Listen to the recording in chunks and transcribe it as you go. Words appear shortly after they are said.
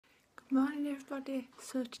Morning everybody,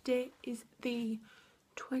 so today is the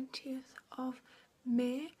 20th of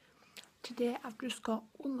May. Today I've just got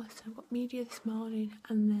one lesson. I've got media this morning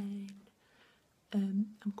and then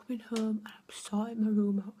I'm coming home and I'm sorting my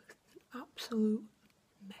room out. It's an absolute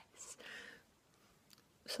mess.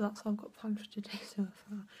 So that's all I've got planned for today so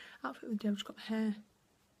far. Outfit of the day, I've just got my hair,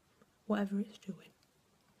 whatever it's doing.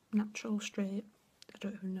 Natural, straight, I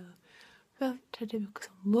don't even know. Well, today because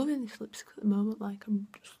I'm loving this lipstick at the moment, like I'm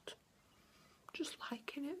just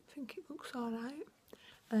liking it. I think it looks alright.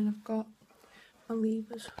 And I've got my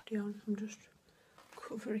levers hoodie on. I'm just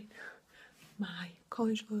covering my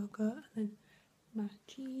college logo and then my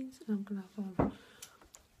jeans, and I'm gonna have on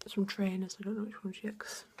some trainers. I don't know which ones yet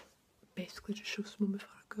because basically just shove some on before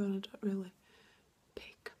I go and I don't really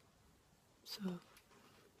pick, so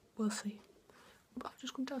we'll see. But I've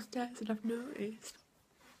just come downstairs and I've noticed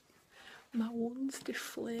my one's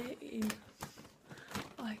deflating.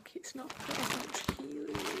 Like it's not got as much healing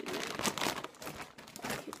in it.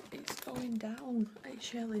 Like it's going down. It's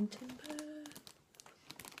shelling timber.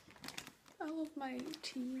 I love my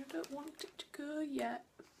 18. I don't want it to go yet.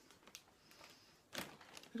 I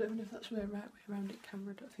don't know if that's the right way around it,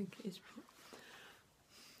 camera. I don't think it is.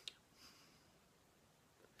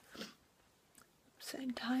 But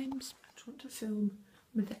certain times I just want to film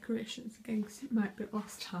my decorations again because it might be the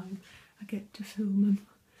last time I get to film them.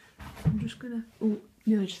 I'm just gonna, oh,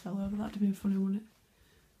 nearly just fell over, that'd have been funny, wouldn't it?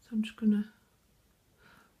 So I'm just gonna,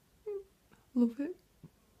 love it.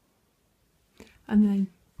 And then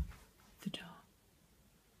the door.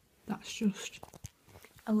 That's just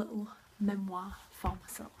a little memoir for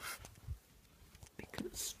myself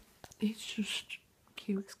because it's just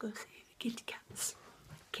cute. Let's go see the kitty cats.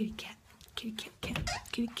 Kitty cat, kitty cat, cat,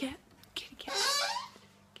 kitty cat, kitty cat,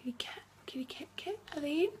 kitty cat, kitty cat, cat. Are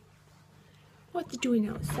they in? What are they doing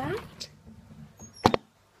outside?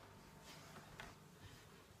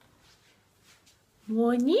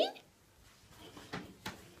 Morning.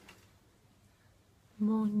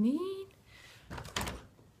 Morning.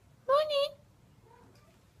 Morning.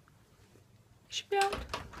 She belled.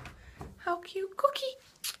 How cute. Cookie.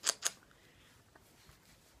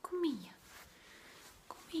 Come here.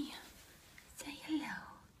 Come here. Say hello.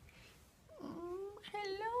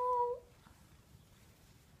 Hello.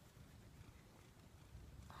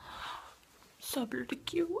 So bloody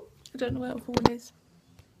cute. I don't know where the one is,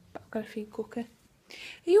 but I've got to feed Cookie. Are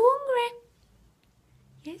you hungry?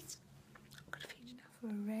 Yes. I'm going to feed you now for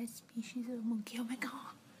a rare species of monkey. Oh my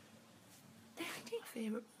god. They're your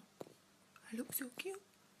favourite. I look so cute.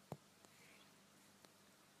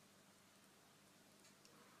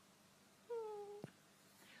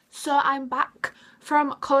 So I'm back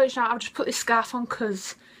from college now. I've just put this scarf on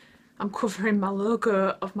because I'm covering my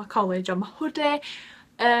logo of my college on my hoodie.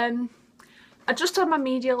 I just had my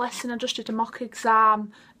media lesson. I just did a mock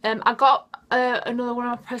exam. I got another one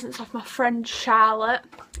of my presents off my friend Charlotte,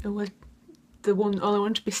 who was the only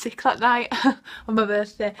one to be sick that night on my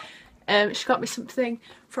birthday. She got me something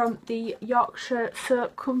from the Yorkshire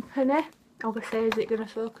Soap Company. I'm gonna say, is it gonna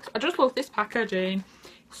focus? I just love this packaging.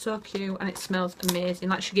 It's so cute and it smells amazing.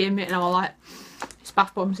 Like she gave me it and I was like, it's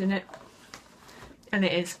bath bombs in it, and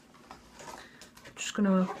it is. I'm just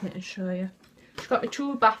gonna open it and show you. She got me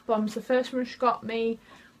 2 bath bombs. The first one she got me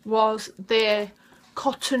was the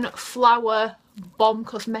Cotton Flower Bomb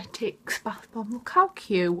Cosmetics bath bomb. Look how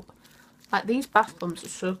cute. Like these bath bombs are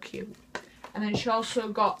so cute. And then she also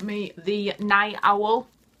got me the Night Owl,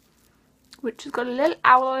 which has got a little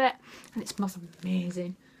owl on it and it smells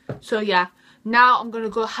amazing. So yeah, now I'm going to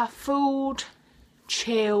go have food,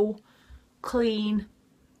 chill, clean.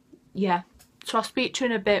 Yeah, so I'll speak to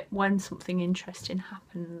you in a bit when something interesting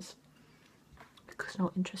happens. Because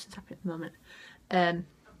no interest is happening at the moment.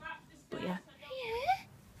 But yeah.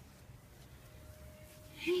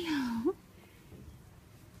 Hello.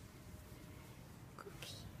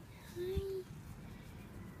 Cookie. Hi.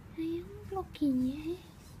 I am blocking, yes.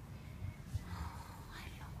 Oh,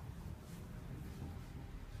 hello.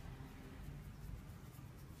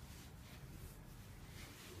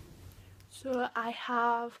 So I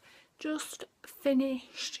have just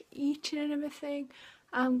finished eating and everything.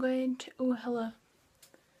 I'm going to, oh hello.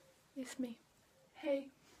 It's me. Hey.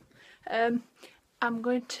 I'm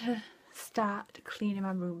going to start cleaning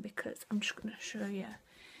my room because I'm just going to show you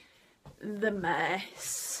the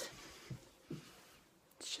mess.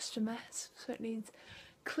 It's just a mess, so it needs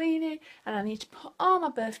cleaning and I need to put all my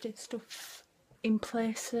birthday stuff in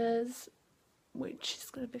places, which is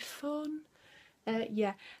going to be fun.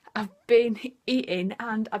 Yeah, I've been eating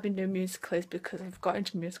and I've been doing musicals because I've got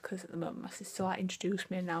into musicals at the moment. My sister like introduced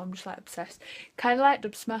me and now I'm just like obsessed. Kind of like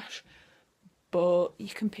Dub Smash, but you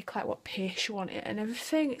can pick like what pace you want it and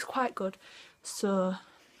everything. It's quite good. So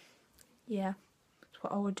yeah, that's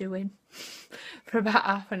what I was doing for about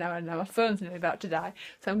half an hour now. My phone's nearly about to die,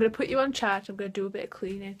 so I'm going to put you on charge. I'm going to do a bit of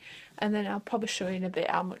cleaning, and then I'll probably show you in a bit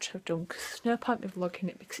how much I've done, because there's no point me vlogging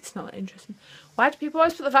it because it's not that interesting. Why do people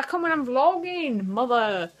always put the vac on when I'm vlogging?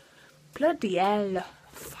 Mother, bloody hell,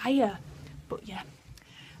 fire. But yeah,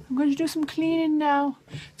 I'm going to do some cleaning now,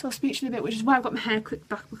 so I'll speak to you in a bit, which is why I've got my hair clipped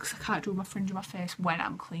back, because I can't do my fringe on my face when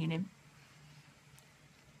I'm cleaning.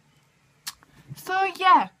 So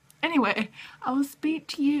yeah, anyway, I will speak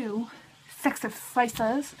to you, sexy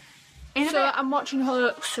faces, in a bit. So I'm watching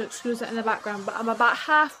her, so excuse it in the background, but I'm about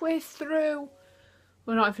halfway through.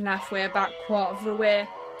 Well, not even halfway, about quarter of the way.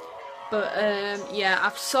 But yeah,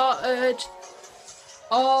 I've sorted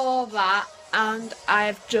all that and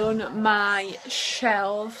I've done my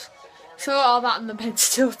shelves. So all that and the bed's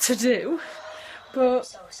still to do,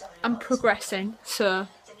 but I'm progressing, so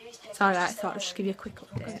it's alright. I thought I'd just give you a quick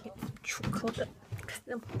update. Chocolate, because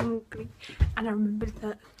I'm hungry, and I remembered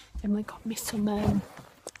that Emily got me some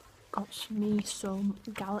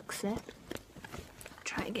Galaxy. I'm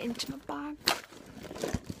trying to get into my bag,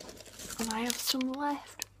 and I have some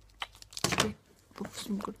left. I love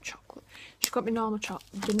some good chocolate. She got me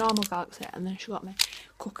the normal Galaxy, and then she got me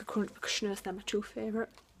Cookie Crunch because she knows they're my two favourite.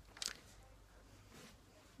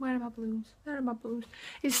 Where are my balloons? There are my balloons.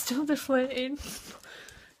 It's still deflating.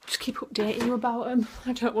 Just keep updating you about them.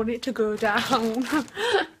 I don't want it to go down.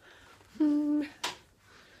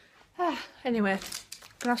 Anyway,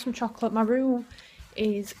 gonna have some chocolate. My room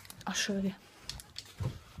is, I'll show you.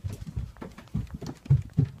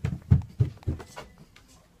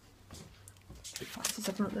 Fast as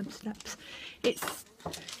I've run up them steps. It's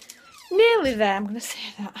nearly there, I'm gonna say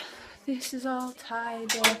that. This is all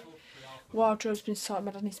tidy. Wardrobe's been sorted,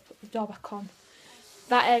 but I need to put the door back on.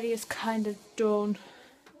 That area's kind of done.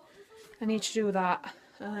 I need to do that,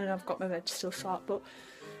 and then I've got my bed to still sort, but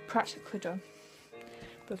practically done.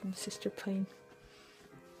 Brother and sister playing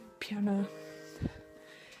piano.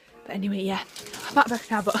 But anyway, yeah, I'm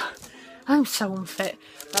back now, but I'm so unfit.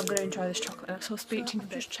 But I'm going to enjoy this chocolate now, so I'll speak to you. I've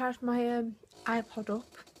just charged my iPod up.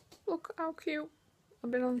 Look how cute.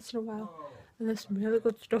 I've been on this in a while, and there's some really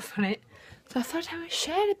good stuff on it. So I thought I would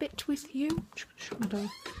share a bit with you. I'm just going to shut my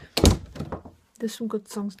door. There's some good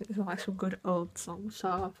songs, there's like some good old songs, so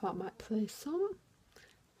I thought I might play some.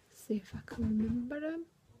 See if I can remember them.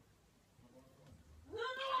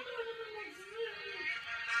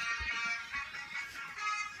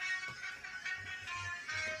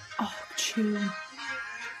 Oh, tune.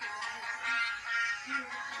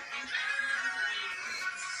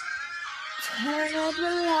 Turn up the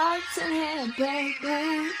lights in here,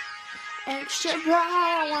 baby. Extra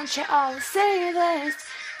bright, I want you all to see this.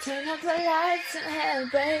 Turn up the lights in here,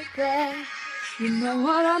 baby. You know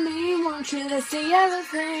what I mean, want you to see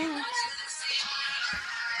everything.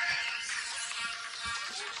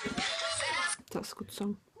 That's a good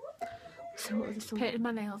song. So what was the song? Painted my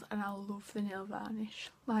nails, and I love the nail varnish.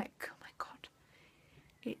 Like, oh my god.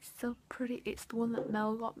 It's so pretty. It's the one that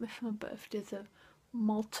Mel got me for my birthday, the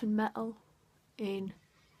molten metal in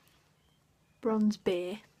Bronze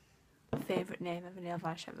Bay. Favourite name of a nail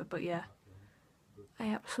varnish ever, but yeah. I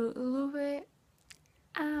absolutely love it.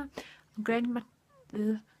 I'm going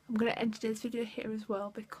to end today's video here as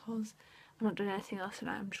well, because I'm not doing anything else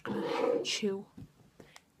tonight. I'm just going to chew,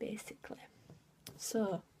 basically.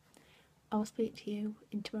 So, I'll speak to you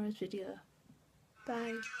in tomorrow's video.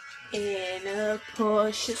 Bye. In a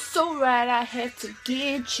Porsche, so right, I had to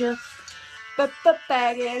get you. But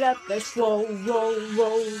bag it up, let's roll, girl,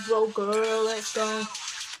 let's go.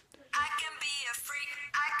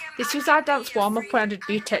 This was our dance warm up when I did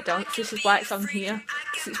BTEC dance. This is why it's on here,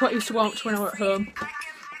 because it's what I used to warm up to when I were at home.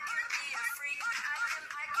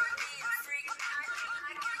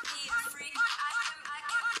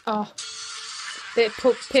 Oh,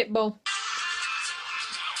 Pitbull.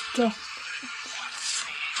 Duh.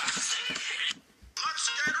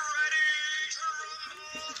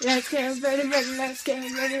 Let's get ready, let's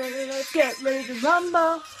get ready to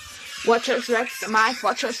rumble. Watch us wreck the mic,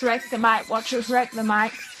 watch us wreck the mic, watch us wreck the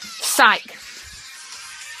mic. Psych.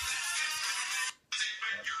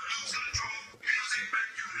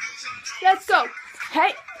 Let's go.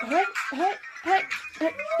 Hey, hey, hey, hey,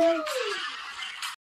 hey, hey.